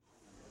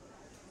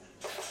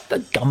The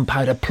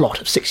Gunpowder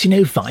Plot of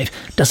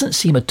 1605 doesn't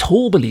seem at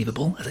all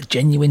believable as a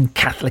genuine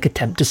Catholic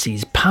attempt to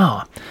seize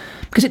power,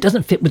 because it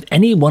doesn't fit with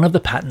any one of the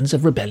patterns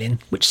of rebellion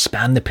which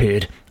span the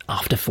period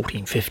after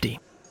 1450.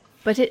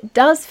 But it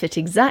does fit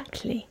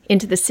exactly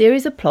into the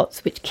series of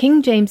plots which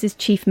King James's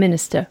chief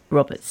minister,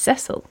 Robert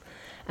Cecil,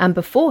 and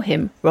before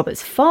him,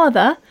 Robert's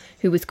father,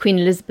 who was Queen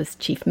Elizabeth's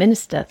chief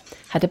minister,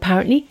 had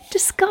apparently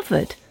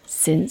discovered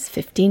since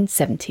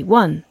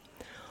 1571.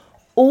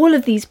 All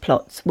of these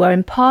plots were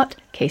in part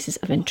cases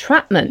of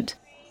entrapment.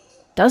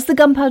 Does the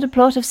Gunpowder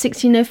Plot of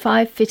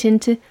 1605 fit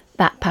into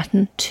that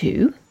pattern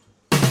too?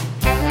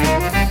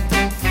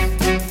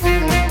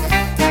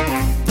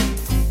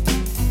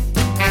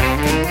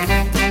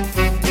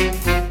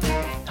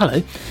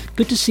 Hello,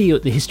 good to see you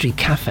at the History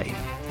Cafe.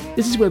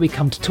 This is where we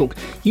come to talk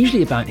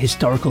usually about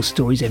historical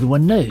stories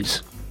everyone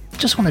knows.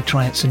 Just want to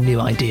try out some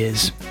new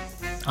ideas.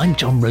 I'm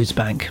John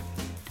Rosebank.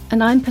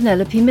 And I'm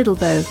Penelope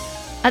Middlebow.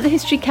 At the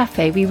History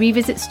Cafe, we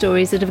revisit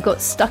stories that have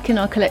got stuck in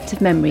our collective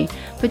memory,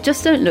 but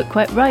just don't look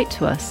quite right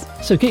to us.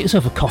 So get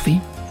yourself a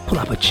coffee, pull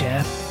up a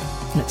chair,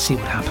 and let's see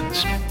what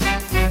happens.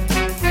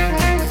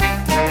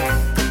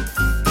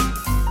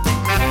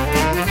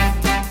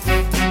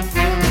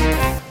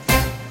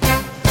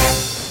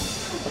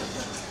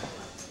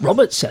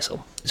 Robert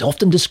Cecil is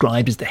often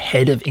described as the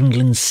head of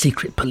England's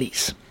secret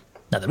police.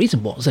 Now, the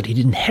reason was that he'd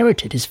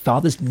inherited his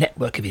father's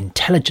network of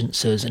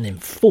intelligencers and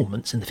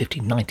informants in the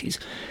 1590s,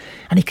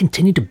 and he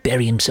continued to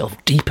bury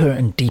himself deeper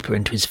and deeper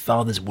into his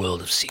father's world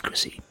of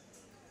secrecy.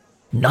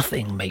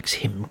 Nothing makes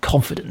him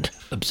confident,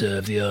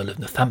 observed the Earl of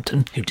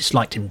Northampton, who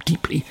disliked him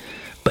deeply,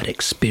 but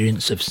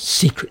experience of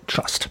secret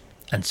trust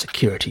and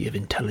security of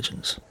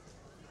intelligence.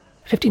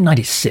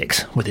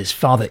 1596, with his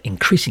father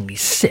increasingly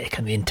sick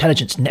and the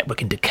intelligence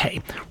network in decay,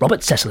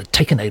 Robert Cecil had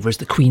taken over as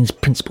the Queen's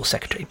principal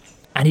secretary,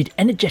 and he'd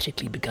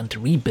energetically begun to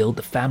rebuild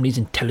the family's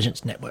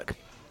intelligence network.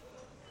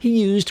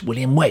 He used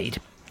William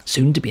Wade,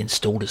 soon to be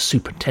installed as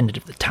superintendent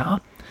of the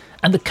Tower,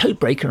 and the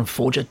codebreaker and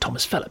forger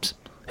Thomas Phelps,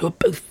 who were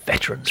both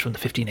veterans from the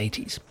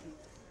 1580s.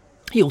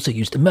 He also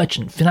used a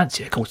merchant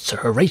financier called Sir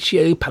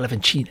Horatio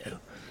Pallavicino.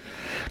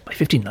 By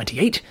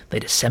 1598,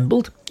 they'd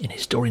assembled, in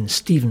historian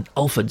Stephen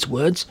Alford's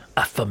words,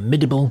 a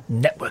formidable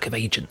network of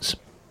agents.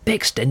 They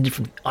extended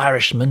from the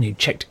Irishman who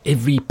checked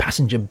every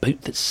passenger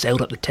boat that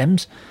sailed up the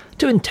Thames,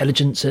 to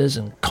intelligencers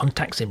and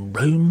contacts in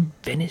Rome,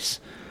 Venice,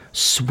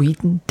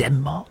 Sweden,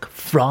 Denmark,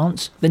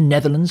 France, the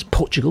Netherlands,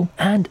 Portugal,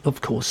 and, of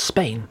course,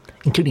 Spain,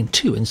 including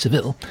two in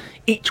Seville,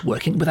 each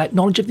working without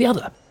knowledge of the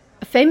other.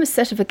 A famous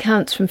set of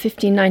accounts from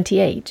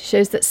 1598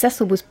 shows that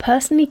Cecil was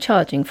personally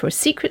charging for a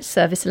Secret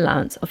Service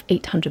allowance of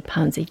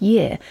 £800 a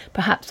year,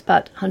 perhaps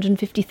about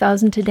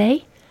 $150,000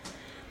 today.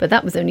 But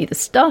that was only the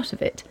start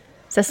of it.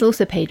 Cecil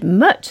also paid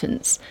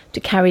merchants to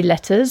carry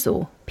letters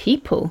or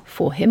people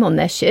for him on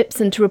their ships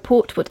and to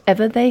report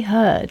whatever they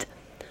heard.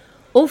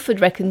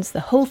 Alford reckons the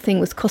whole thing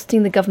was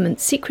costing the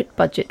government's secret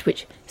budget,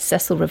 which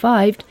Cecil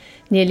revived,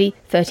 nearly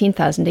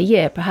 £13,000 a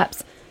year,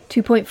 perhaps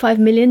 £2.5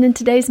 million in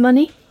today's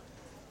money.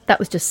 That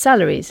was just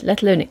salaries,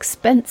 let alone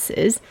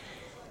expenses.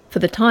 For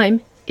the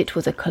time, it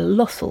was a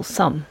colossal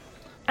sum.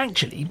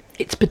 Actually,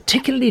 it's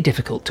particularly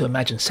difficult to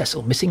imagine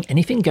Cecil missing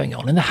anything going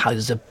on in the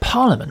Houses of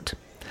Parliament.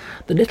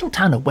 The little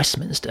town of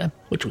Westminster,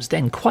 which was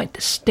then quite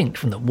distinct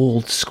from the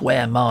walled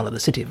square mile of the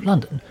City of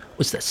London,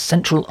 was the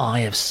central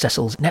eye of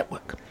Cecil's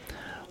network.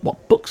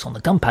 What books on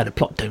the Gunpowder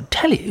Plot don't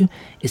tell you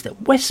is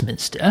that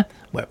Westminster,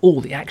 where all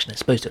the action is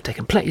supposed to have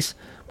taken place,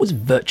 was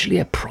virtually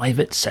a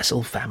private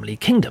Cecil family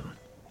kingdom.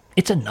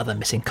 It's another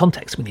missing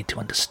context we need to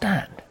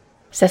understand.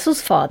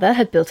 Cecil's father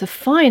had built a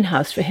fine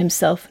house for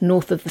himself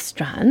north of the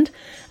Strand,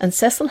 and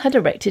Cecil had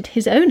erected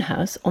his own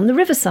house on the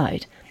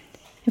riverside.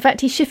 In fact,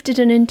 he shifted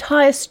an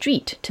entire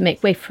street to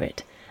make way for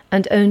it,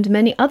 and owned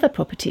many other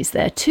properties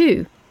there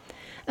too.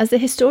 As the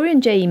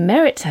historian J. E.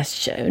 Merritt has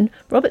shown,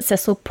 Robert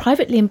Cecil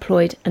privately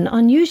employed an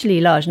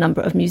unusually large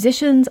number of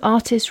musicians,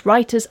 artists,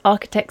 writers,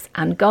 architects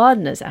and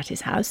gardeners at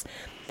his house,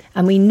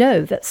 and we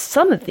know that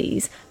some of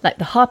these, like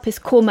the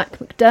harpist Cormac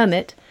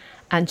MacDermott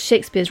and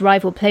Shakespeare's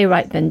rival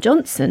playwright Ben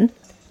Jonson,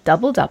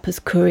 doubled up as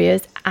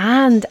couriers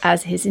and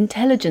as his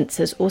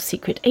intelligencers or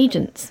secret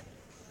agents.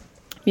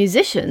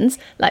 Musicians,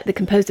 like the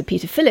composer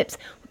Peter Phillips,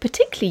 were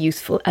particularly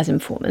useful as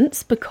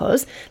informants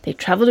because they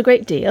travelled a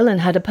great deal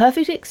and had a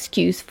perfect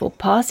excuse for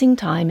passing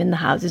time in the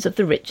houses of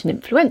the rich and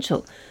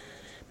influential.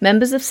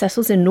 Members of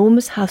Cecil's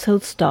enormous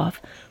household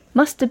staff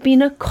must have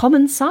been a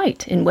common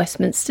sight in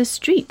Westminster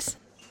streets.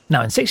 Now,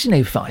 in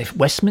 1605,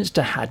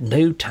 Westminster had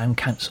no town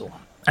council,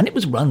 and it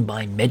was run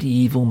by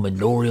medieval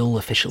manorial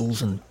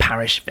officials and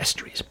parish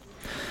vestries.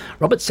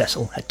 Robert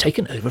Cecil had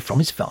taken over from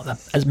his father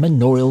as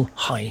manorial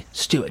high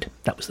steward.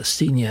 That was the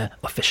senior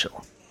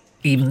official.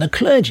 Even the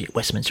clergy at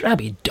Westminster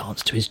Abbey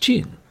danced to his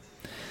tune.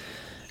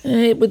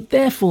 It would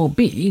therefore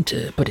be,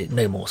 to put it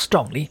no more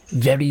strongly,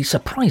 very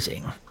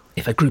surprising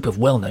if a group of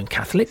well-known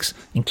Catholics,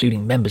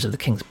 including members of the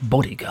King's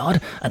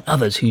bodyguard and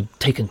others who'd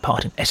taken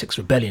part in Essex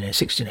Rebellion in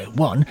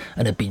 1601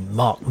 and had been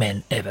marked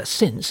men ever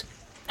since,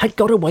 had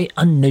got away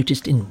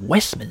unnoticed in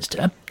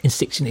Westminster in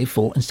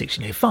 1604 and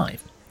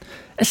 1605.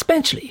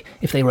 especially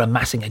if they were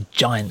amassing a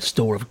giant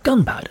store of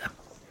gunpowder.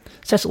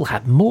 Cecil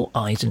had more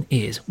eyes and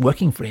ears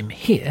working for him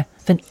here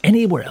than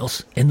anywhere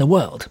else in the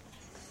world.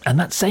 And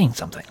that's saying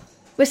something.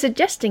 We're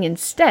suggesting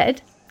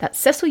instead that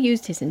Cecil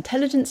used his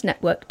intelligence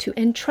network to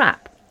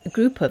entrap a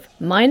group of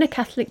minor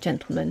Catholic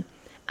gentlemen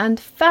and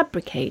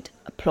fabricate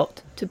a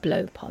plot to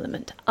blow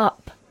Parliament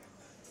up.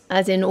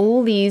 As in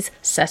all these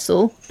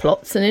Cecil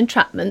plots and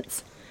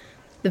entrapments,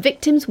 the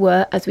victims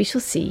were, as we shall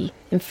see,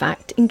 in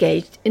fact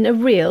engaged in a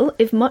real,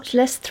 if much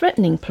less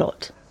threatening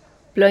plot.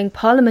 Blowing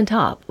Parliament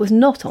up was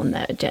not on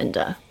their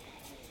agenda.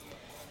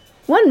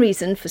 One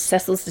reason for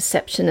Cecil's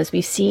deception, as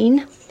we've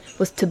seen,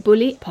 was to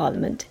bully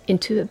Parliament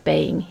into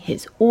obeying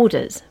his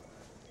orders.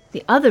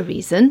 The other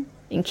reason,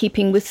 in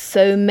keeping with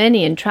so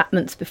many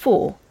entrapments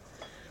before,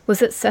 was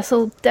that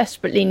Cecil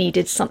desperately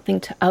needed something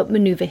to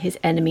outmaneuver his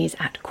enemies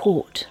at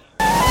court.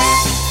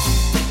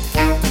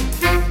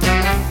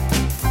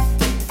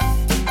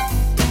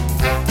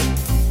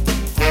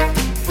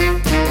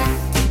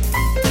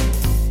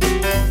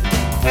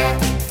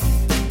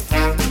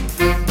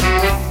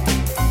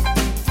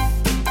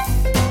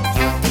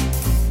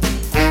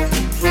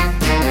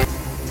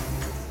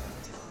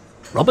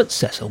 Robert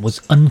Cecil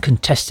was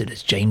uncontested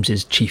as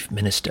James's chief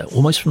minister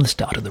almost from the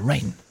start of the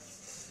reign.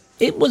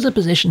 It was a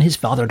position his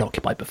father had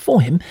occupied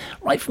before him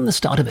right from the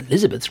start of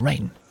Elizabeth's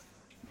reign.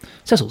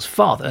 Cecil's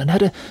father had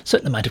had a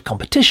certain amount of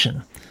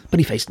competition, but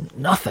he faced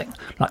nothing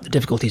like the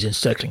difficulties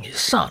encircling his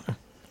son.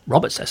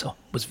 Robert Cecil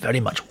was very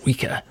much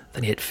weaker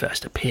than he at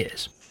first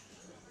appears.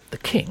 The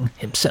king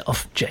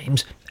himself,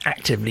 James,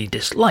 actively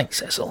disliked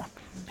Cecil.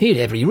 He had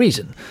every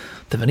reason.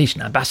 The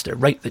Venetian ambassador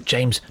wrote that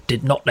James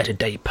did not let a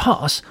day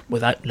pass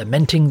without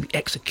lamenting the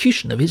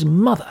execution of his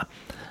mother,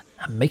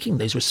 and making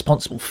those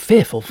responsible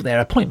fearful for their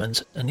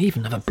appointments and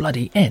even of a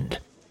bloody end.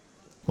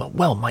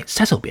 Well might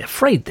Cecil be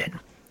afraid then.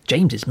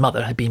 James's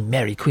mother had been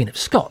Mary Queen of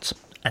Scots,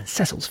 and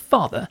Cecil's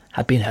father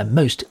had been her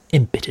most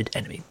embittered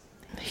enemy.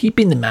 He'd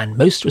been the man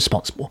most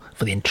responsible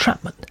for the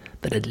entrapment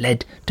that had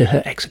led to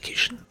her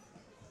execution.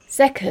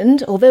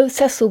 Second, although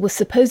Cecil was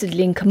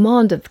supposedly in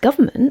command of the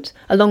government,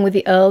 along with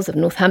the Earls of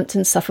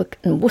Northampton, Suffolk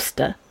and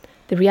Worcester,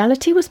 the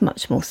reality was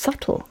much more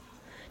subtle.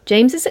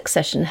 James's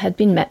accession had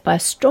been met by a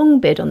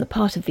strong bid on the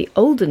part of the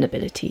older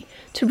nobility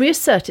to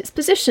reassert its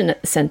position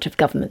at the centre of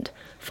government,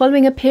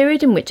 following a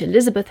period in which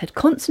Elizabeth had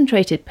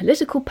concentrated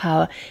political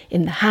power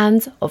in the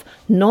hands of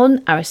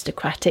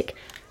non-aristocratic,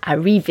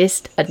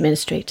 arrivist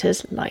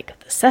administrators like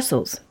the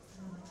Cecils.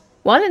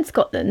 While in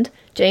Scotland,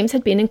 James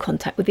had been in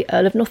contact with the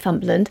Earl of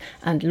Northumberland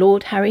and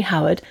Lord Harry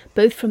Howard,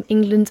 both from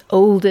England's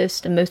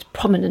oldest and most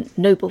prominent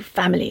noble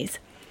families.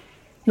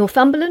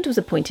 Northumberland was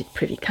appointed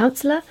Privy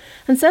Councillor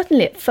and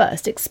certainly at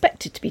first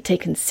expected to be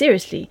taken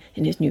seriously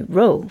in his new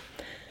role.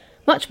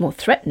 Much more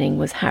threatening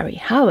was Harry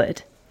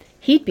Howard.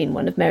 He'd been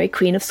one of Mary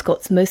Queen of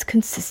Scots' most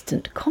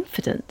consistent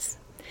confidants.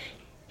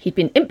 He'd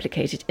been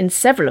implicated in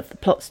several of the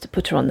plots to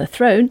put her on the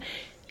throne,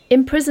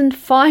 imprisoned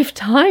 5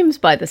 times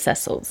by the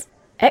Cecils,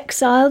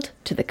 exiled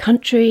to the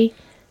country,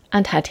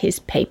 and had his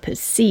papers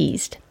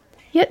seized.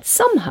 Yet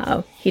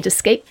somehow he'd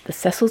escaped the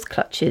Cecils'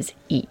 clutches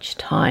each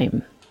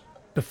time.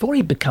 Before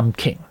he'd become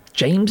king,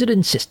 James had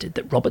insisted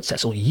that Robert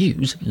Cecil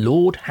use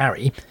Lord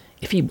Harry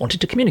if he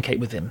wanted to communicate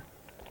with him.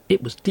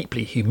 It was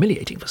deeply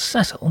humiliating for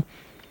Cecil.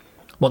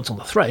 Once on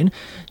the throne,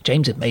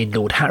 James had made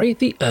Lord Harry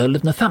the Earl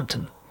of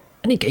Northampton,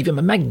 and he gave him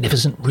a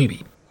magnificent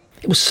ruby.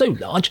 It was so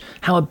large,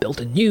 Howard built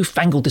a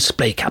new-fangled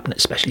display cabinet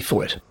especially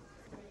for it.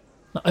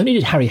 Not only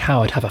did Harry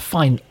Howard have a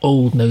fine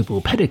old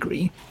noble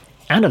pedigree,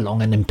 and a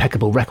long and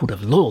impeccable record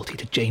of loyalty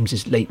to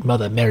James's late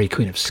mother Mary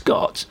Queen of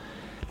Scots,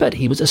 but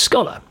he was a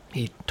scholar.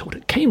 He taught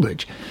at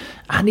Cambridge,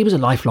 and he was a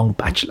lifelong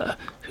bachelor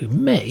who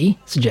may,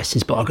 suggests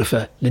his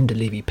biographer Linda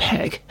Levy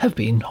Peck, have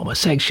been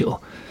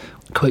homosexual,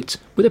 quotes,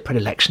 with a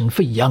predilection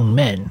for young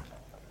men.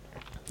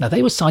 Now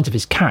they were sides of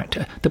his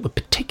character that would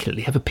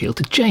particularly have appealed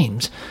to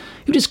James,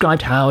 who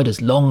described Howard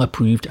as long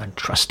approved and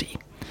trusty.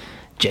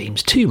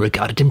 James too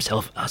regarded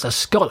himself as a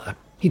scholar.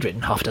 He'd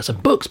written 6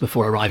 books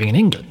before arriving in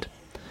England.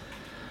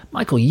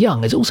 Michael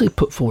Young has also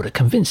put forward a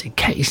convincing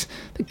case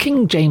that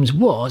King James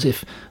was,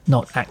 if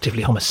not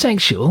actively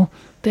homosexual,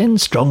 then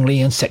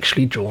strongly and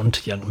sexually drawn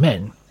to young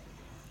men.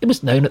 It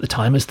was known at the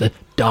time as the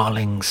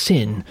Darling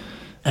Sin,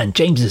 and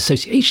James's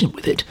association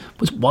with it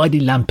was widely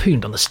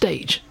lampooned on the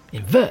stage,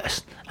 in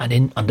verse and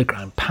in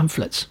underground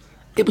pamphlets.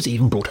 It was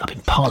even brought up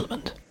in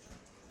Parliament.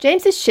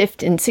 James's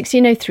shift in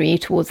 1603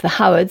 towards the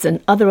Howards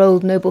and other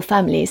old noble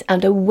families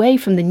and away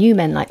from the new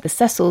men like the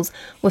Cecils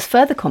was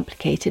further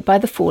complicated by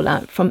the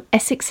fallout from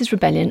Essex's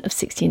rebellion of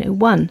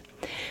 1601.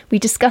 We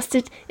discussed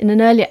it in an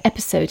earlier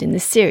episode in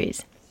this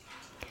series.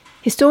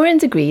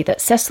 Historians agree that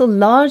Cecil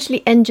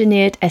largely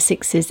engineered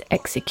Essex's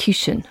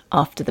execution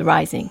after the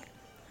Rising.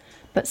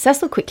 But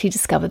Cecil quickly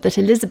discovered that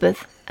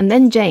Elizabeth and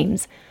then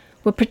James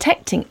were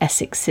protecting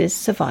Essex's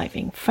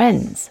surviving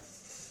friends.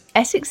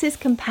 Essex's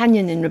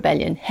companion in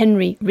rebellion,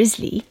 Henry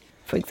Wriothesley,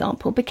 for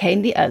example,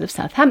 became the Earl of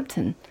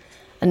Southampton.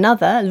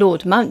 Another,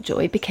 Lord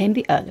Mountjoy, became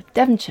the Earl of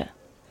Devonshire.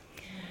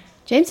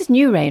 James's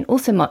new reign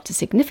also marked a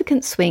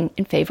significant swing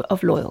in favour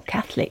of loyal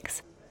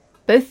Catholics.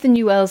 Both the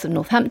new Earls of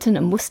Northampton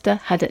and Worcester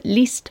had at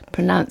least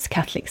pronounced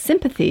Catholic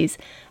sympathies,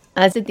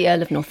 as did the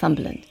Earl of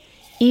Northumberland.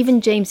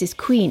 Even James's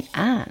Queen,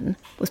 Anne,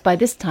 was by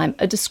this time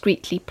a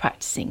discreetly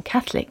practising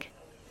Catholic.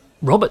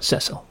 Robert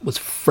Cecil was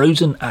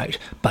frozen out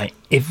by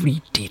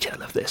every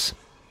detail of this.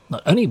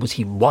 Not only was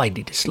he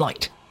widely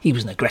disliked, he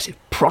was an aggressive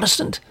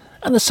Protestant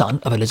and the son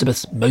of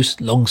Elizabeth's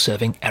most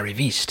long-serving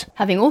arriviste.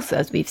 Having also,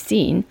 as we've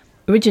seen,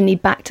 originally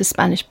backed a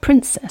Spanish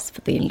princess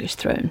for the English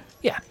throne.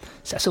 Yeah,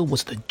 Cecil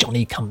was the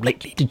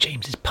Johnny-come-lately to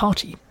James's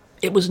party.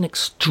 It was an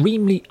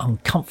extremely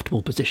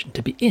uncomfortable position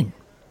to be in.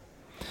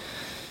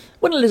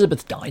 When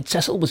Elizabeth died,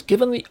 Cecil was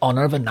given the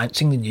honour of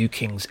announcing the new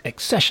king's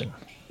accession.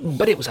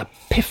 But it was a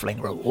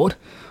piffling reward.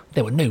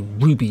 There were no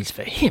rubies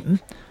for him.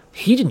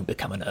 He didn't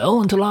become an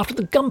earl until after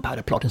the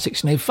Gunpowder Plot in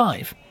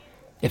 1605.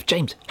 If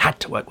James had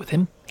to work with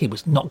him, he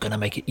was not going to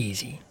make it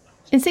easy.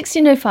 In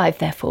 1605,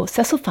 therefore,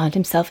 Cecil found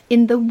himself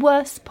in the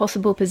worst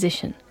possible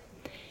position.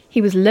 He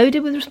was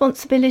loaded with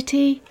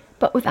responsibility,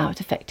 but without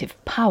effective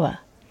power.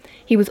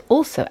 He was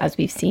also, as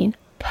we've seen,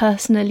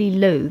 personally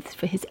loathed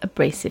for his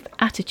abrasive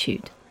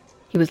attitude.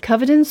 He was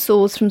covered in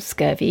sores from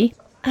scurvy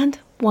and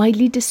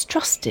widely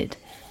distrusted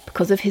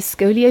because of his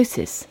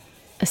scoliosis,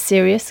 a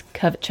serious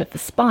curvature of the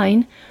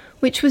spine,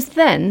 which was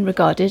then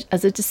regarded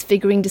as a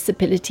disfiguring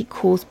disability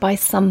caused by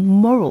some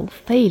moral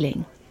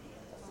failing.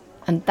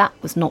 And that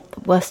was not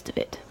the worst of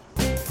it.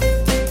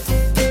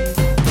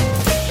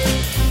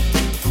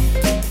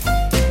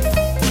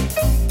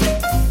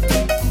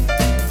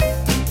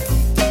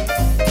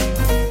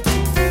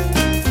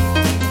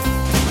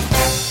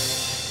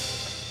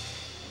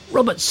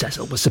 Robert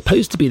Cecil was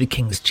supposed to be the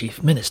king's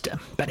chief minister,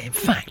 but in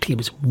fact he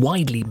was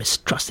widely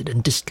mistrusted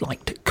and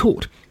disliked at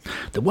court.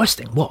 The worst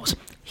thing was,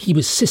 he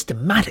was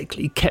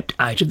systematically kept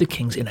out of the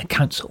king's inner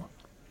council.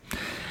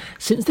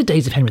 Since the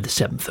days of Henry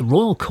VII, the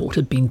royal court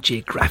had been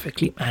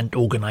geographically and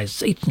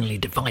organisationally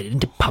divided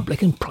into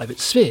public and private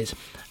spheres,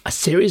 a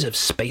series of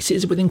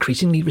spaces with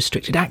increasingly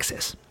restricted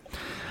access.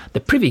 The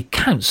Privy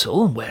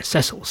Council, where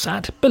Cecil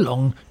sat,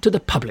 belonged to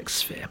the public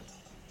sphere.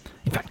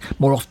 In fact,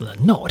 more often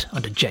than not,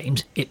 under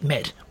James, it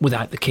met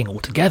without the king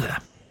altogether.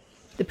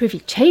 The Privy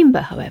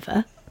Chamber,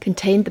 however,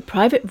 contained the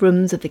private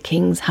rooms of the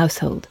king's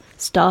household,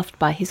 staffed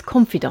by his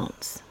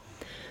confidants.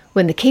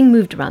 When the king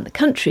moved around the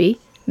country,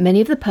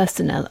 many of the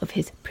personnel of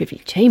his Privy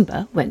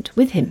Chamber went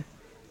with him.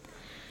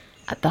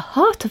 At the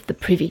heart of the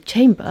Privy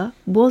Chamber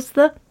was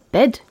the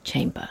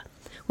bedchamber,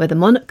 where the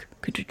monarch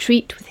could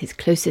retreat with his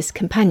closest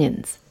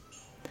companions.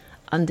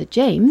 Under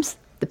James,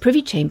 the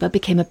Privy Chamber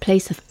became a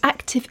place of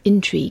active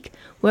intrigue,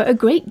 where a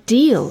great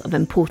deal of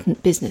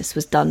important business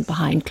was done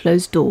behind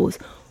closed doors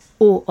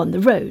or on the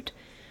road,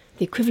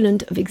 the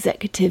equivalent of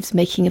executives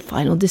making a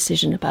final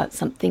decision about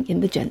something in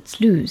the gents'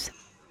 loos.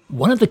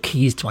 One of the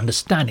keys to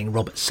understanding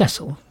Robert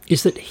Cecil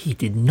is that he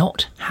did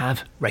not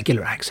have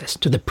regular access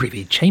to the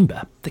Privy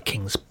Chamber, the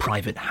king's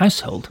private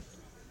household.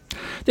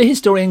 The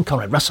historian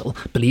Conrad Russell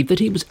believed that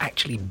he was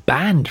actually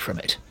banned from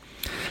it.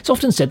 It's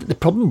often said that the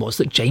problem was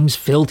that James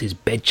filled his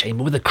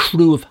bedchamber with a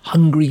crew of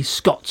hungry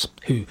Scots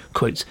who,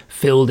 quotes,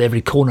 filled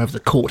every corner of the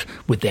court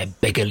with their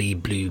beggarly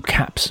blue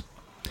caps.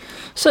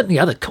 Certainly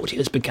other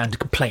courtiers began to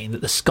complain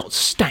that the Scots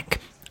stank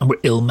and were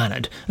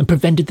ill-mannered and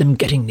prevented them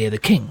getting near the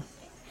king.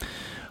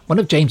 One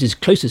of James's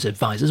closest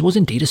advisers was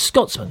indeed a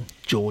Scotsman,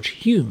 George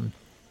Hume.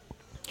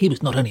 He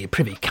was not only a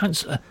Privy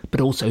Councillor,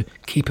 but also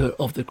Keeper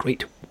of the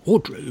Great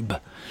Wardrobe,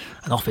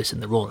 an office in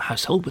the royal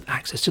household with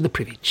access to the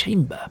Privy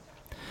Chamber.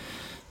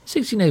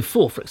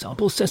 1604, for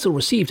example, Cecil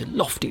received a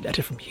lofty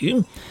letter from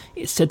Hume.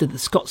 It said that the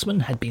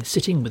Scotsman had been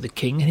sitting with the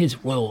king in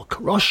his royal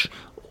caroche,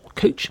 or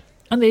coach,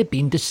 and they had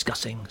been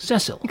discussing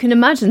Cecil. You can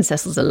imagine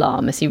Cecil's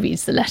alarm as he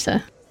reads the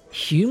letter.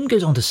 Hume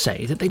goes on to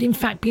say that they'd in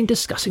fact been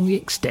discussing the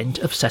extent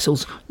of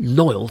Cecil's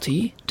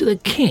loyalty to the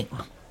king.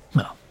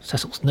 Well,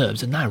 Cecil's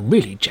nerves are now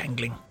really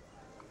jangling.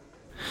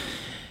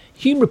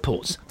 Hume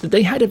reports that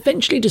they had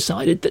eventually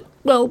decided that,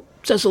 well,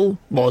 Cecil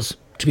was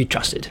to be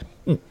trusted,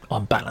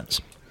 on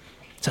balance.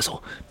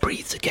 Cecil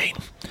breathes again.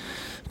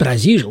 But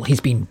as usual, he's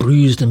been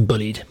bruised and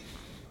bullied.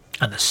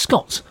 And the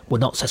Scots were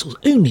not Cecil's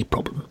only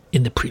problem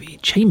in the Privy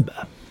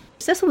Chamber.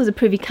 Cecil was a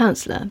Privy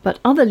Councillor, but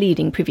other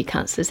leading Privy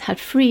Councillors had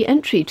free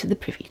entry to the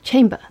Privy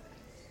Chamber.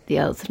 The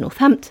Earls of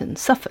Northampton,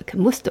 Suffolk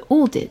and Worcester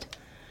all did.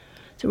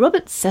 So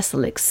Robert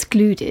Cecil,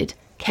 excluded,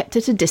 kept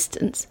at a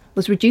distance,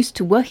 was reduced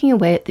to working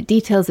away at the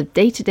details of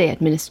day-to-day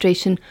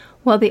administration,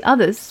 while the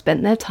others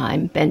spent their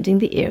time bending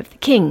the ear of the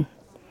king.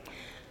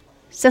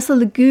 Cecil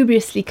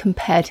lugubriously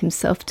compared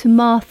himself to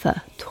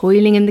Martha,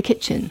 toiling in the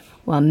kitchen,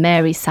 while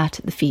Mary sat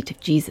at the feet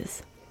of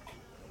Jesus.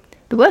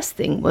 The worst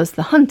thing was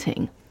the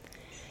hunting.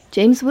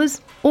 James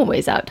was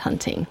always out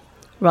hunting,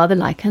 rather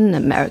like an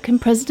American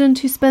president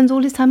who spends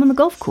all his time on the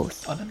golf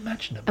course.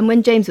 Unimaginable. And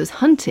when James was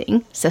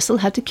hunting, Cecil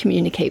had to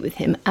communicate with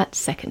him at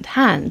second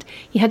hand.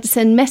 He had to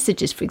send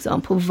messages, for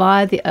example,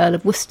 via the Earl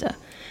of Worcester,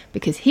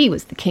 because he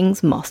was the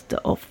king's master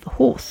of the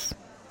horse.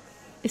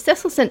 If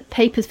Cecil sent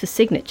papers for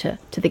signature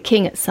to the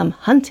king at some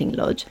hunting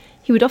lodge,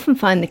 he would often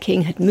find the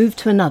king had moved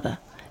to another,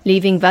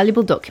 leaving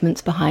valuable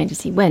documents behind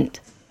as he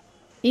went.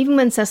 Even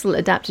when Cecil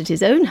adapted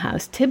his own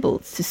house,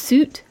 Tybalt's, to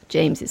suit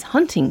James's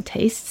hunting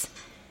tastes,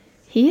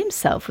 he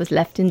himself was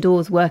left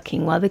indoors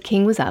working while the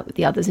king was out with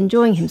the others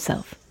enjoying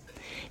himself.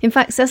 In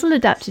fact, Cecil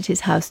adapted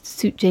his house to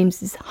suit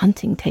James's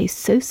hunting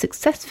tastes so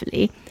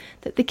successfully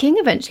that the king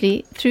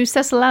eventually threw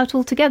Cecil out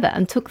altogether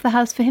and took the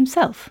house for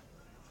himself.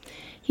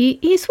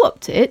 He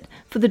swapped it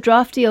for the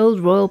drafty old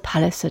royal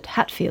palace at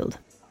Hatfield.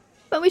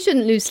 But we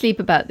shouldn't lose sleep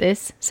about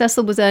this.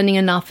 Cecil was earning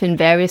enough in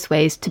various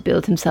ways to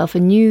build himself a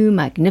new,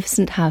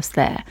 magnificent house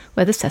there,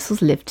 where the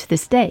Cecils live to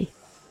this day.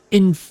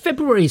 In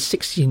February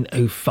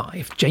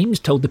 1605, James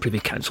told the Privy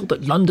Council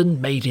that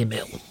London made him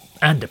ill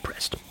and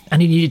depressed,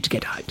 and he needed to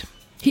get out.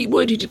 He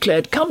would, he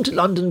declared, come to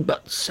London,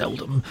 but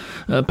seldom,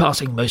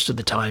 passing most of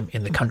the time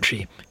in the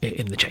country,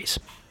 in the chase,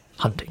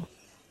 hunting.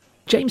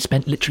 James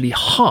spent literally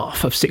half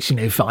of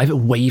 1605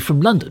 away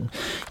from London,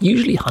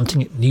 usually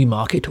hunting at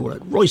Newmarket or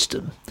at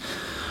Royston.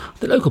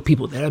 The local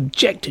people there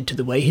objected to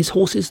the way his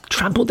horses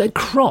trampled their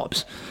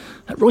crops.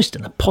 At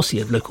Royston, a posse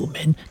of local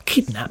men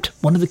kidnapped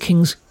one of the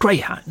king's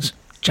greyhounds,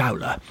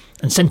 Jowler,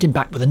 and sent him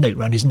back with a note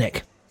round his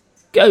neck.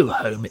 Go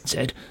home, it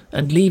said,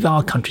 and leave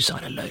our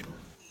countryside alone.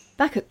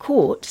 Back at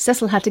court,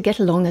 Cecil had to get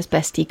along as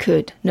best he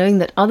could, knowing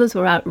that others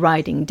were out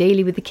riding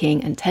daily with the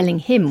king and telling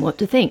him what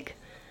to think.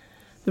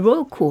 The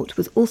royal court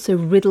was also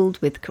riddled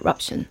with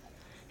corruption.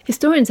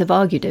 Historians have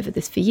argued over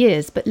this for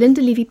years, but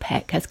Linda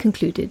Levy-Peck has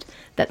concluded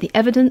that the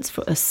evidence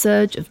for a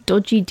surge of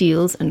dodgy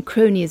deals and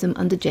cronyism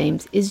under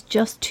James is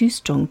just too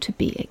strong to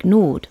be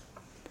ignored.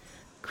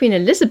 Queen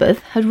Elizabeth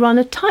had run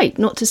a tight,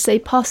 not to say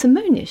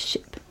parsimonious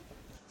ship.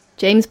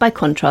 James, by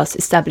contrast,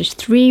 established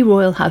 3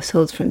 royal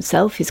households for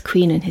himself, his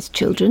queen and his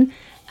children,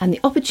 and the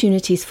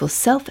opportunities for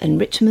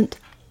self-enrichment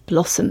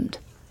blossomed.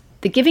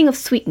 The giving of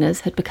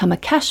sweeteners had become a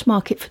cash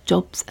market for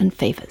jobs and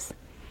favours.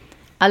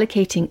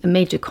 Allocating a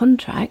major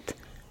contract,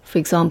 for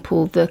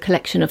example, the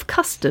collection of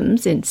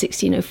customs in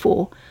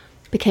 1604,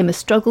 became a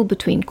struggle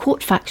between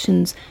court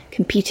factions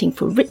competing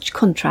for rich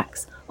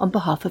contracts on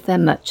behalf of their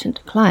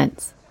merchant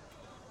clients.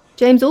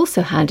 James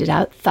also handed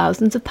out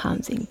thousands of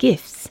pounds in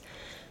gifts,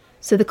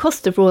 so the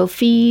cost of royal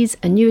fees,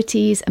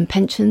 annuities and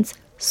pensions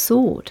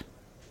soared.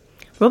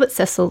 Robert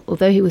Cecil,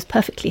 although he was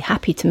perfectly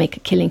happy to make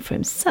a killing for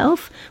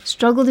himself,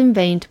 struggled in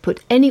vain to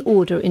put any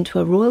order into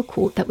a royal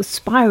court that was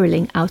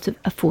spiralling out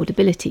of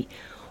affordability,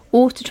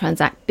 or to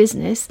transact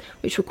business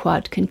which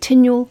required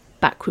continual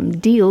backroom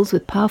deals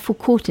with powerful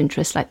court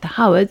interests like the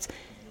Howards,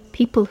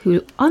 people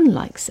who,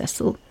 unlike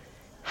Cecil,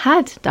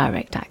 had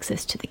direct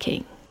access to the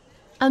king.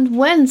 And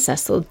when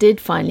Cecil did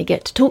finally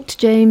get to talk to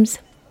James,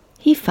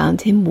 he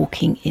found him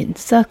walking in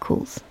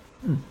circles.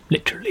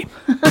 Literally.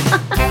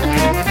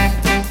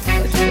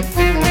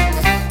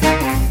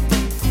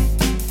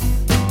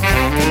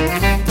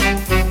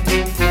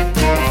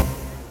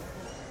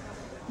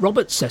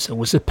 Robert Cecil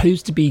was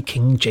supposed to be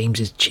King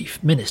James's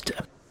chief minister,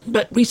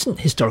 but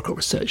recent historical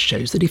research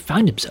shows that he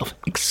found himself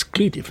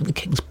excluded from the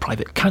king's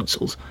private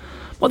councils,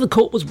 while the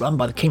court was run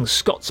by the king's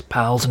Scots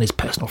pals and his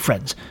personal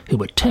friends, who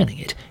were turning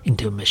it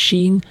into a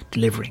machine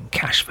delivering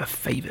cash for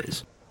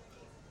favours.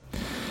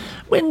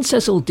 When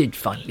Cecil did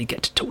finally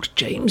get to talk to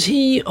James,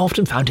 he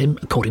often found him,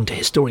 according to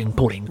historian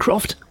Pauline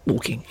Croft,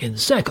 walking in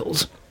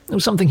circles. It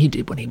was something he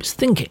did when he was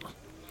thinking.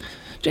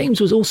 James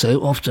was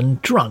also often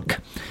drunk.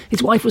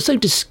 His wife was so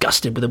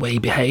disgusted with the way he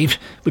behaved,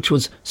 which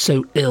was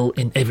so ill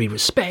in every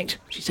respect,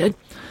 she said,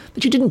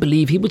 that she didn't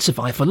believe he would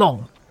survive for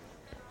long.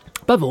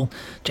 Above all,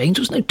 James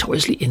was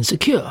notoriously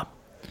insecure.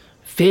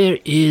 Fear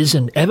is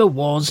and ever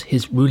was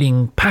his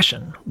ruling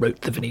passion,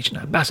 wrote the Venetian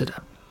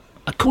ambassador.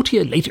 A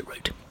courtier later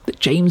wrote that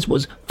James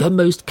was the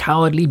most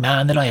cowardly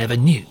man that I ever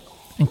knew,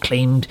 and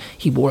claimed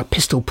he wore a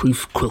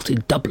pistol-proof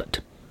quilted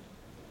doublet.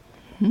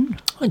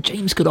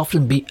 James could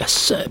often be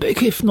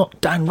acerbic, if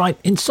not downright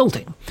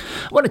insulting.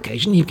 On one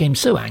occasion he became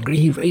so angry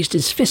he raised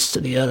his fists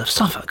at the Earl of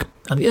Suffolk,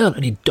 and the Earl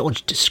only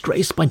dodged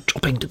disgrace by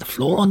dropping to the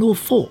floor on all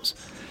fours.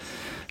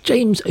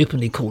 James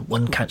openly called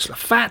one councillor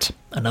fat,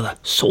 another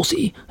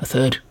saucy, a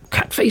third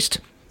cat-faced,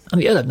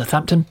 and the Earl of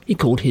Northampton he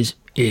called his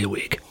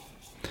earwig.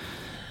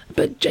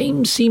 But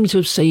James seems to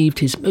have saved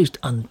his most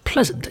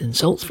unpleasant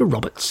insults for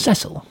Robert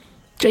Cecil.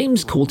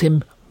 James called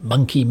him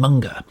Monkey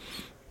Munger,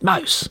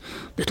 Mouse,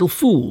 Little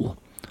Fool,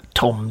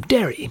 Tom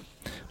Derry,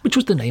 which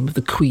was the name of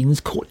the Queen's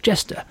court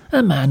jester,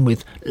 a man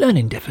with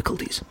learning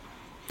difficulties.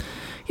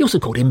 He also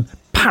called him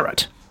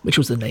Parrot, which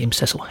was the name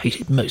Cecil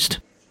hated most.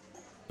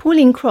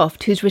 Pauline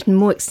Croft, who's written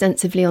more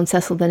extensively on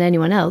Cecil than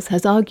anyone else,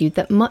 has argued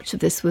that much of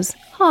this was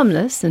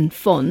harmless and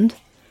fond.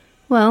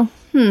 Well,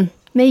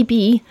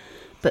 maybe,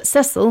 but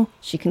Cecil,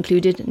 she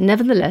concluded,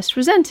 nevertheless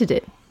resented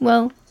it.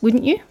 Well,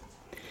 wouldn't you?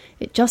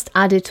 It just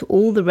added to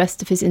all the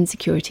rest of his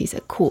insecurities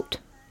at court.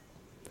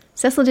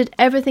 Cecil did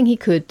everything he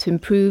could to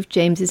improve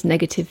James's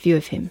negative view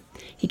of him.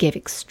 He gave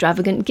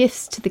extravagant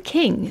gifts to the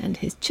king and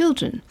his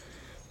children,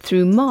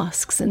 threw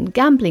masks and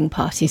gambling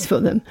parties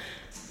for them,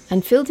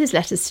 and filled his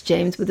letters to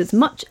James with as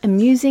much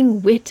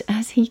amusing wit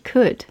as he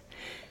could.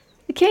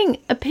 The king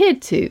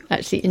appeared to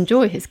actually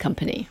enjoy his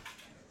company.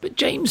 But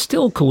James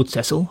still called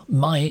Cecil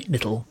my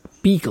little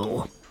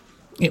beagle.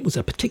 It was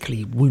a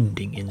particularly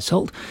wounding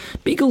insult.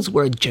 Beagles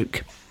were a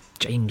joke.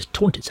 James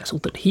taunted Cecil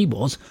that he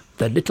was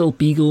the little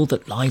beagle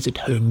that lies at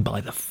home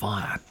by the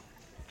fire.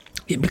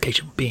 The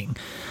implication being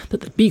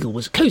that the beagle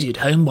was cosy at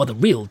home while the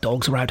real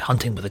dogs were out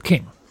hunting with the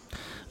king.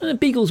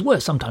 Beagles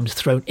were sometimes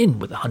thrown in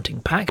with the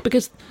hunting pack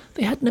because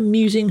they had an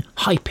amusing,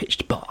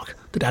 high-pitched bark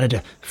that added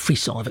a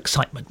frisson of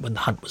excitement when the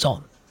hunt was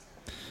on.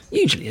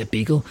 Usually a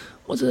beagle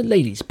was a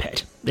lady's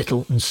pet,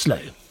 little and slow,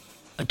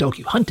 a dog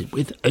you hunted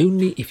with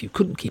only if you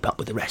couldn't keep up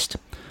with the rest.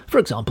 For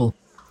example,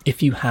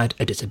 if you had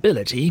a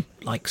disability,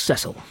 like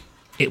Cecil.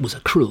 It was a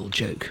cruel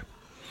joke.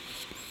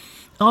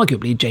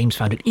 Arguably, James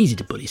found it easy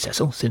to bully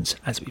Cecil, since,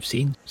 as we've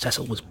seen,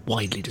 Cecil was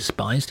widely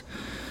despised.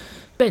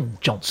 Ben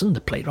Jonson,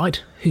 the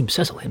playwright, whom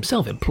Cecil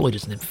himself employed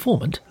as an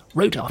informant,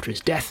 wrote after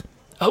his death,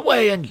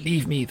 "Away and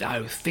leave me,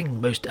 thou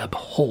thing most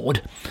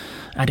abhorred,"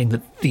 adding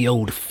that the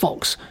old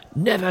fox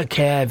never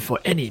cared for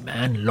any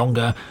man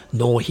longer,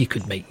 nor he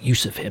could make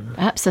use of him.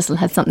 Perhaps Cecil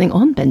had something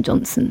on Ben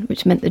Jonson,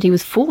 which meant that he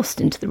was forced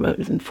into the role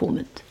of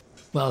informant.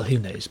 Well, who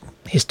knows?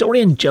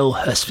 Historian Joel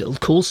Hirschfeld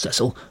calls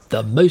Cecil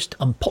the most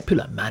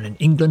unpopular man in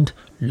England,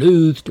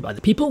 loathed by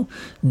the people,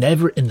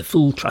 never in the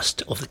full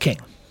trust of the king.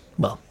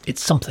 Well,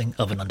 it's something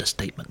of an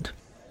understatement.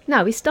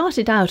 Now, we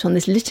started out on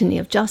this litany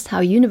of just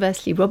how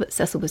universally Robert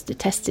Cecil was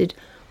detested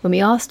when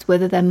we asked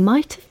whether there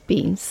might have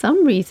been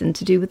some reason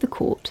to do with the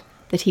court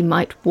that he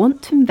might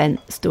want to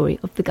invent the story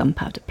of the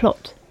Gunpowder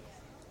Plot.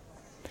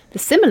 The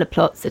similar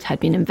plots that had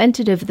been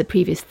invented over the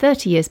previous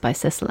 30 years by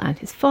Cecil and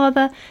his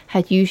father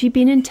had usually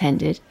been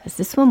intended, as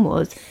this one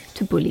was,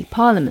 to bully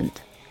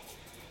Parliament.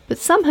 But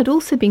some had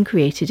also been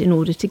created in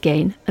order to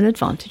gain an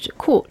advantage at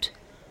court.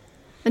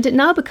 And it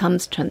now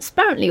becomes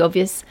transparently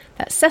obvious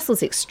that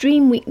Cecil's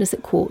extreme weakness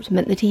at court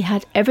meant that he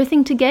had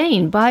everything to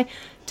gain by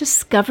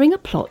discovering a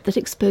plot that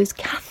exposed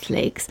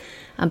Catholics,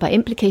 and by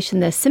implication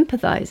their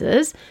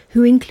sympathisers,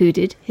 who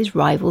included his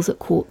rivals at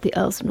court, the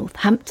Earls of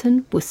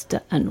Northampton,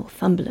 Worcester and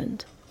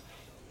Northumberland.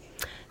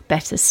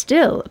 Better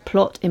still, a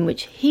plot in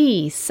which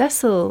he,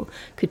 Cecil,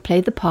 could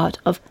play the part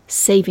of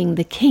saving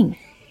the king,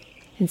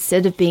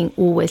 instead of being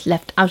always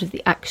left out of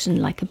the action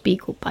like a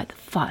beagle by the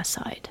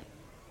fireside.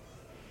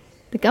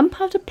 The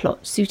Gunpowder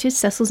Plot suited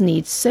Cecil's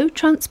needs so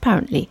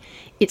transparently,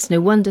 it's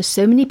no wonder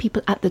so many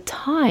people at the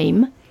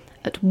time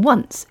at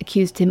once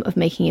accused him of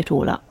making it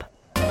all up.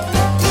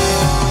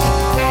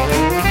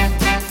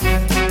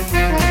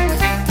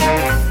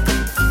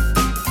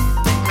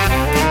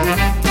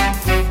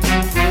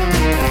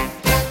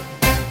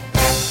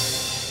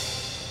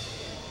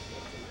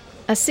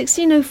 As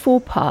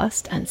 1604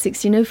 passed and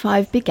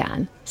 1605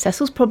 began,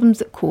 Cecil's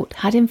problems at court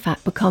had in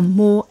fact become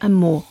more and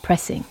more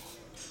pressing.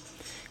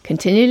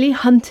 Continually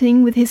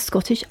hunting with his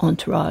Scottish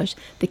entourage,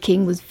 the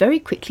king was very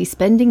quickly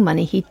spending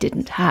money he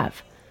didn't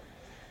have.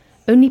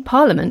 Only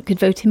Parliament could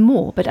vote him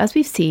more, but as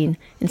we've seen,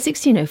 in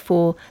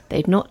 1604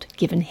 they'd not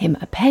given him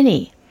a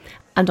penny.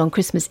 And on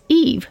Christmas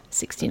Eve,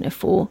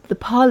 1604, the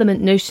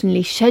Parliament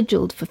notionally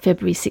scheduled for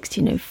February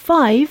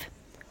 1605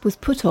 was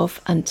put off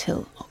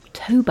until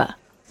October.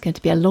 Going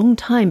to be a long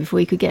time before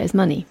he could get his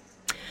money.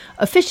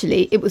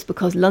 Officially, it was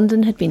because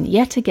London had been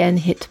yet again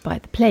hit by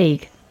the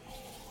plague.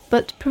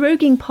 But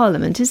proroguing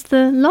Parliament is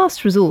the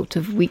last resort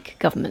of weak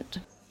government.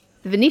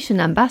 The Venetian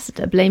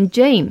ambassador blamed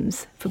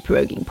James for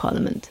proroguing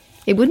Parliament.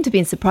 It wouldn't have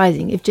been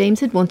surprising if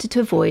James had wanted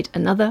to avoid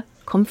another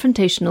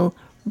confrontational,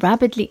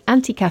 rabidly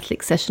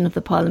anti-Catholic session of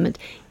the Parliament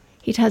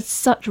he'd had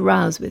such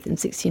rows with in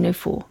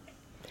 1604.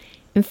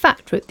 In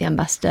fact, wrote the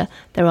ambassador,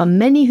 there are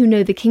many who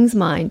know the king's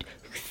mind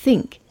who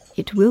think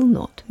it will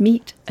not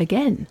meet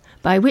again,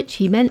 by which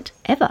he meant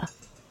ever.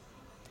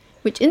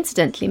 Which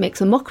incidentally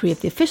makes a mockery of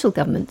the official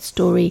government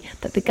story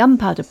that the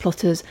Gunpowder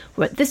Plotters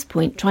were at this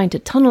point trying to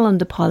tunnel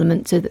under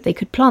Parliament so that they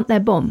could plant their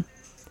bomb.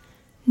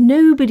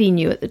 Nobody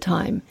knew at the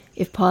time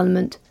if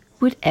Parliament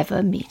would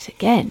ever meet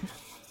again.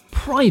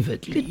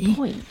 Privately, Good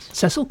point.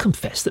 Cecil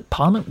confessed that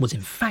Parliament was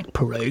in fact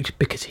prorogued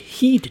because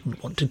he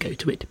didn't want to go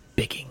to it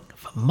begging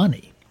for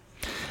money.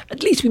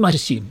 At least we might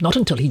assume not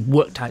until he'd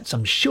worked out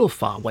some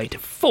surefire way to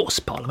force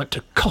Parliament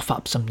to cough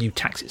up some new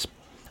taxes.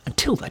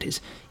 Until, that is,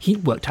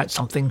 he'd worked out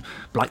something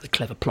like the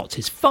clever plots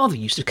his father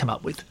used to come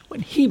up with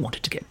when he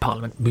wanted to get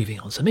Parliament moving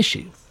on some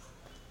issue.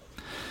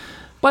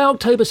 By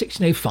October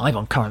 1605,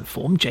 on current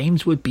form,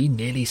 James would be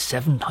nearly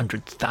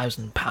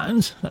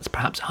 £700,000, that's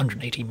perhaps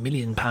 £180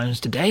 million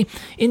today,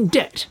 in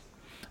debt.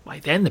 By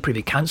then, the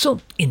Privy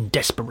Council, in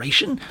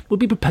desperation, would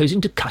be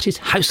proposing to cut his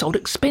household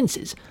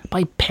expenses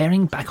by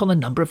paring back on the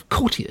number of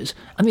courtiers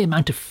and the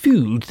amount of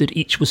food that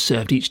each was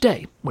served each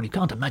day. Well, you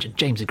can't imagine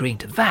James agreeing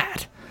to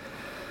that.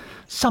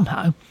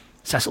 Somehow,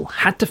 Cecil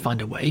had to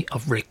find a way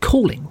of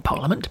recalling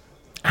Parliament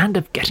and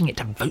of getting it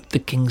to vote the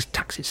king's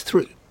taxes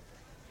through.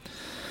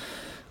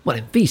 Well,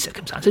 in these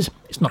circumstances,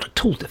 it's not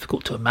at all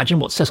difficult to imagine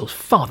what Cecil's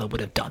father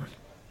would have done.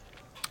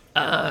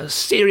 A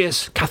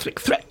serious Catholic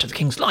threat to the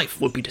king's life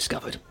would be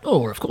discovered,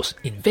 or, of course,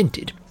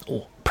 invented,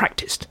 or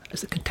practised,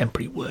 as the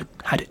contemporary word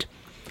had it.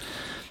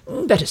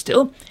 Better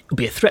still, it would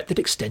be a threat that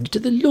extended to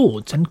the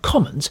Lords and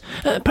Commons,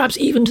 perhaps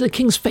even to the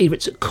king's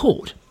favourites at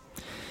court.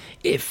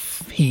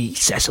 If he,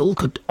 Cecil,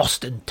 could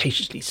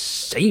ostentatiously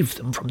save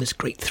them from this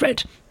great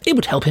threat, it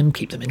would help him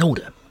keep them in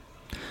order.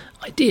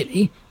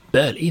 Ideally,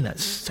 Burghley,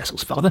 that's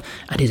Cecil's father,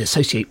 and his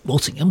associate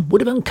Walsingham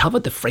would have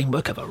uncovered the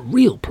framework of a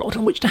real plot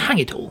on which to hang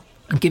it all,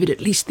 and give it at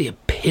least the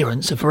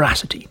appearance of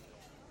veracity.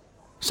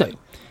 So,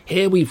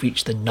 here we've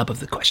reached the nub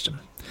of the question.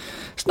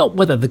 It's not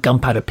whether the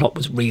gunpowder plot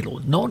was real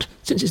or not,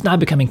 since it's now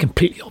becoming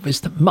completely obvious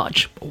that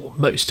much, or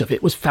most of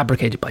it, was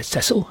fabricated by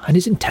Cecil and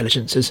his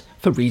intelligences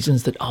for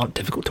reasons that aren't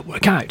difficult to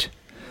work out.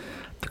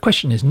 The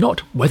question is not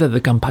whether the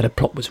gunpowder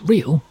plot was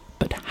real,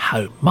 but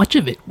how much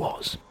of it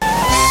was.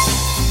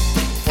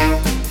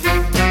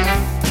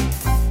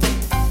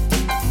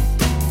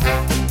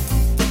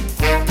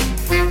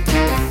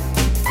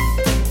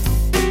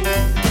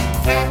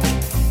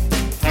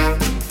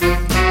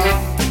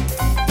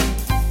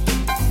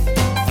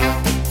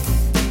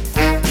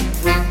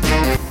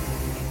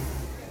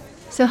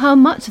 So how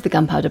much of the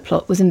gunpowder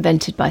plot was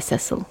invented by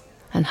Cecil,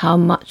 and how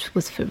much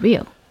was for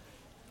real?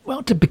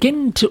 Well, to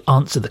begin to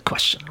answer the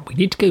question, we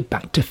need to go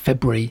back to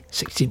February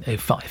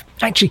 1605.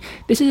 Actually,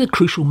 this is a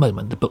crucial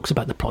moment the books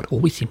about the plot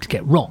always seem to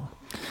get wrong.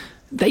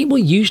 They will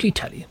usually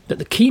tell you that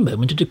the key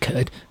moment had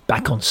occurred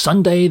back on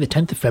Sunday, the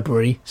 10th of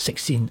February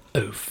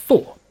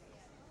 1604.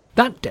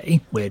 That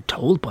day, we're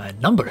told by a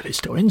number of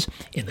historians,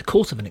 in the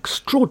course of an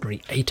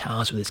extraordinary 8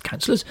 hours with his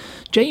councillors,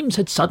 James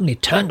had suddenly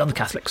turned on the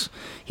Catholics.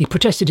 He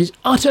protested his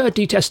utter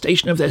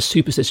detestation of their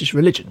superstitious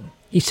religion.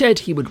 He said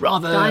he would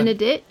rather... Die in a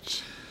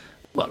ditch?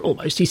 Well,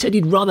 almost. He said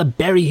he'd rather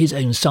bury his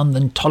own son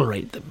than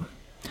tolerate them.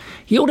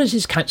 He ordered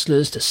his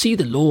councillors to see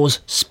the laws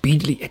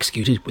speedily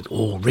executed with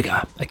all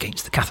rigour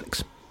against the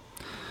Catholics.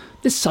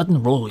 This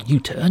sudden royal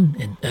U-turn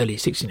in early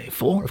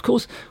 1604, of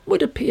course,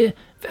 would appear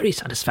very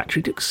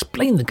satisfactory to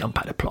explain the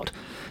gunpowder plot,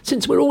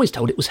 since we're always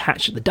told it was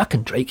hatched at the Duck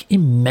and Drake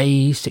in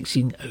May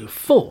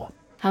 1604.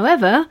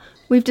 However,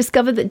 we've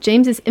discovered that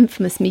James's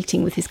infamous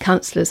meeting with his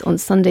councillors on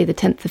Sunday the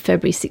 10th of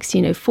February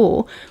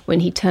 1604,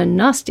 when he turned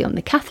nasty on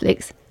the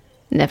Catholics,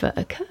 never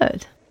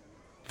occurred.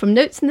 From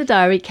notes in the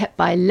diary kept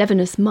by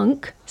Levinus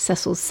Monk,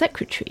 Cecil's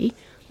secretary,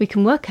 we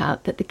can work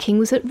out that the king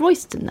was at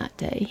Royston that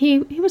day. He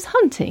was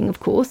hunting, of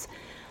course.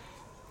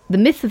 The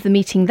myth of the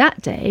meeting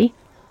that day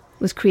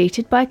was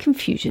created by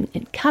confusion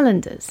in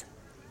calendars.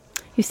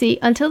 You see,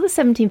 until the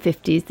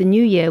 1750s, the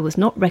new year was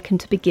not reckoned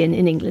to begin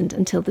in England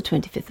until the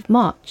 25th of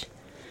March.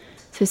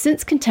 So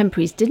since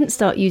contemporaries didn't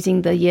start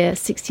using the year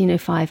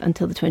 1605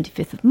 until the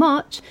 25th of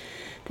March,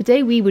 the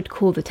day we would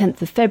call the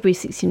 10th of February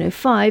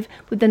 1605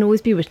 would then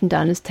always be written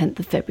down as 10th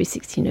of February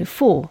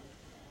 1604.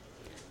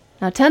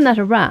 Now turn that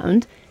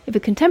around. If a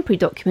contemporary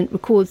document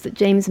records that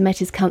James met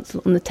his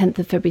council on the 10th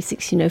of February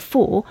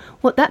 1604,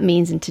 what that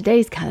means in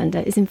today's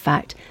calendar is in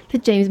fact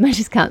that James met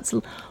his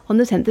council on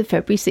the 10th of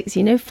February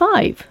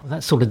 1605. Well,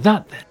 that sorted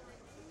that then.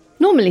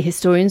 Normally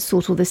historians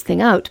sort all this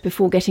thing out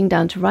before getting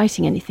down to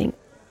writing anything,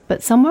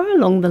 but somewhere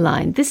along the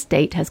line this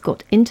date has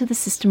got into the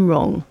system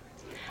wrong,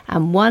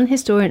 and one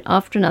historian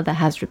after another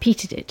has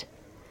repeated it.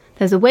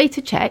 There's a way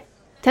to check.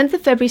 10th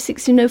of February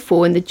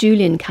 1604 in the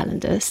Julian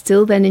calendar,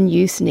 still then in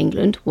use in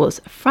England, was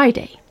a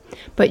Friday.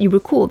 But you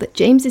recall that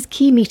James's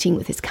key meeting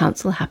with his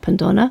council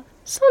happened on a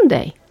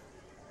Sunday.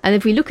 And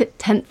if we look at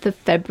 10th of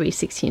February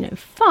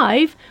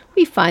 1605,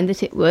 we find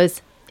that it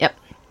was,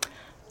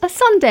 a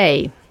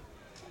Sunday.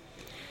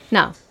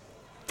 Now,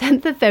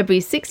 10th of February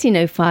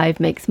 1605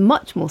 makes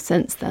much more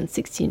sense than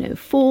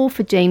 1604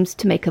 for James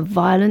to make a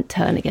violent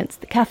turn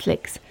against the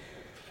Catholics.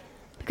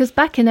 Because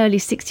back in early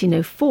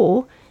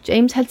 1604,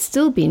 James had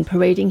still been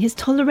parading his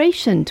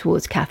toleration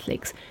towards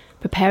Catholics,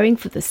 preparing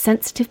for the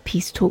sensitive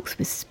peace talks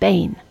with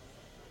Spain.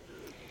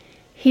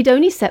 He'd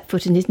only set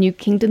foot in his new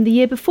kingdom the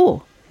year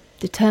before,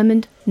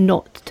 determined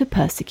not to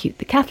persecute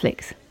the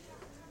Catholics.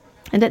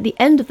 And at the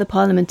end of the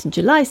Parliament in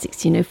July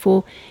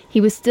 1604, he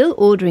was still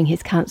ordering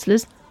his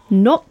councillors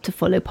not to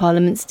follow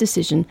Parliament's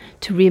decision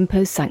to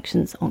reimpose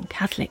sanctions on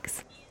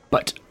Catholics.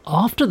 But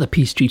after the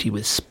peace treaty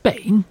with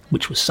Spain,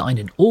 which was signed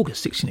in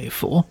August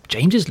 1604,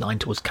 James's line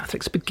towards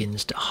Catholics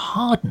begins to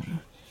harden.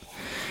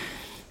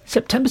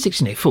 September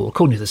 1604,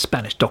 according to the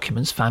Spanish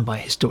documents found by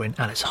historian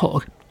Alice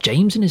Hogg,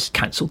 James and his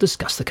council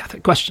discussed the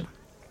Catholic question.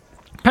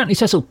 Apparently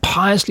Cecil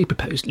piously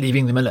proposed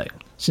leaving them alone,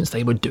 since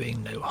they were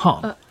doing no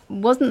harm.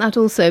 Wasn't that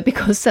also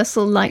because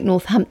Cecil, like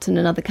Northampton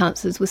and other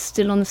councillors, was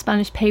still on the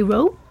Spanish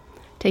payroll,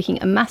 taking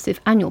a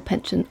massive annual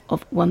pension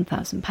of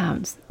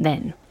 £1,000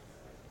 then?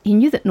 He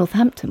knew that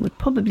Northampton would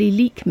probably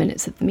leak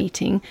minutes of the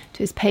meeting to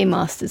his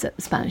paymasters at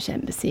the Spanish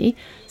embassy,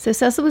 so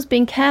Cecil was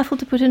being careful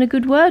to put in a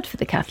good word for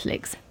the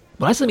Catholics.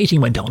 Well, as the meeting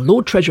went on,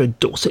 Lord Treasurer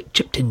Dorset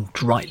chipped in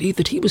dryly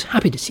that he was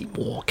happy to see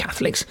more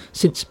Catholics,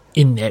 since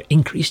in their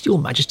increase your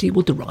Majesty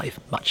will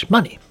derive much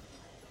money.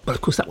 But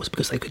of course that was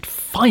because they could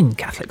fine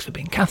Catholics for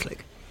being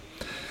Catholic.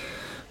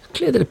 It's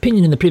clear that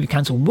opinion in the Privy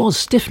Council was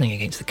stiffening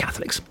against the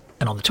Catholics,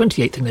 and on the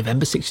 28th of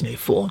November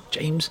 1604,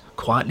 James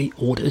quietly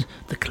ordered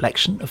the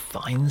collection of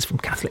fines from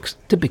Catholics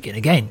to begin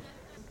again.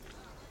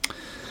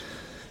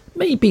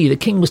 Maybe the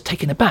king was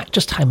taken aback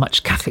just how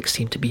much Catholics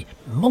seemed to be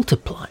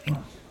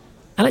multiplying.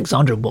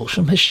 Alexandra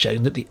Walsham has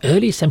shown that the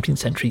early 17th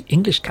century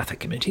English Catholic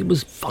community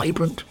was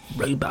vibrant,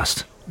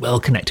 robust,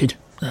 well-connected,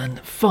 and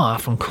far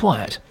from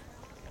quiet.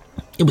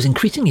 It was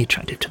increasingly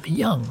attractive to the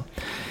young.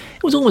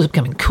 It was almost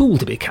becoming cool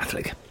to be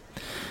Catholic.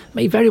 It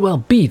may very well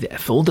be,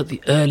 therefore, that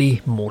the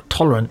early, more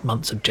tolerant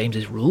months of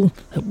James's rule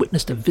have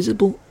witnessed a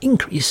visible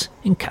increase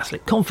in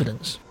Catholic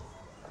confidence.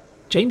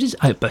 James's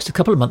outburst a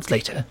couple of months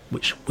later,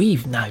 which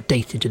we've now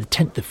dated to the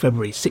 10th of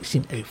February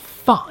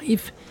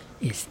 1605,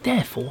 is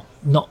therefore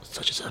not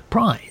such a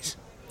surprise.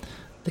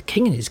 The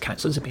king and his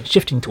councillors have been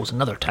shifting towards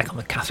another attack on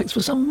the Catholics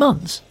for some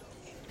months.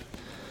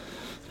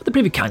 But the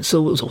Privy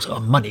Council was also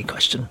a money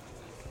question.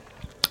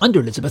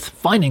 Under Elizabeth,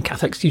 fining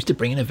Catholics used to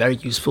bring in a very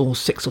useful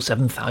 £6,000 or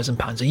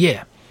 £7,000 a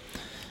year.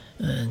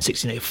 In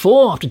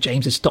 1604, after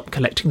James had stopped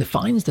collecting the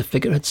fines, the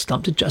figure had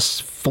slumped to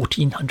just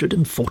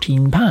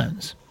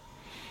 £1,414.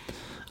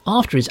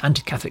 After his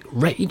anti-Catholic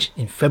rage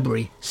in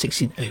February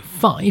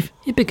 1605,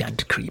 it began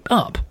to creep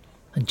up,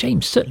 and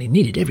James certainly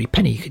needed every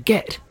penny he could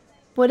get.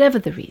 Whatever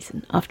the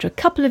reason, after a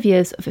couple of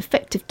years of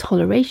effective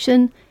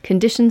toleration,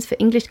 conditions for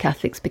English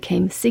Catholics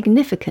became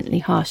significantly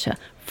harsher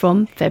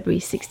from February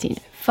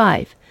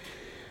 1605.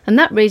 And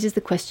that raises the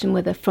question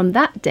whether, from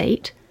that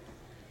date,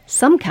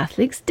 some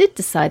Catholics did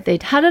decide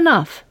they'd had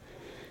enough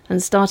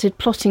and started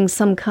plotting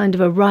some kind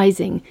of a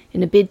rising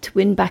in a bid to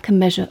win back a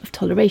measure of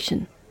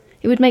toleration.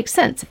 It would make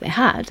sense if they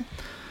had.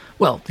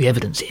 Well, the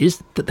evidence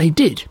is that they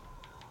did,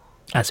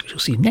 as we shall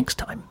see next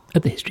time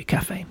at the History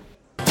Café.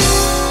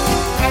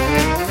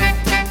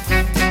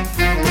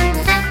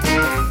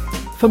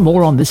 For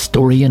more on this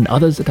story and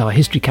others at our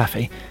History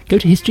Café, go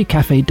to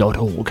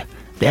historycafe.org.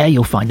 There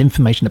you'll find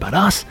information about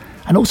us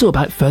and also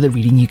about further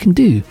reading you can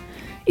do.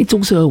 It's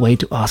also a way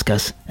to ask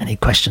us any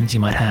questions you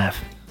might have.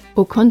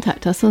 Or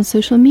contact us on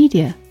social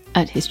media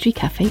at History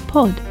Café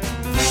Pod.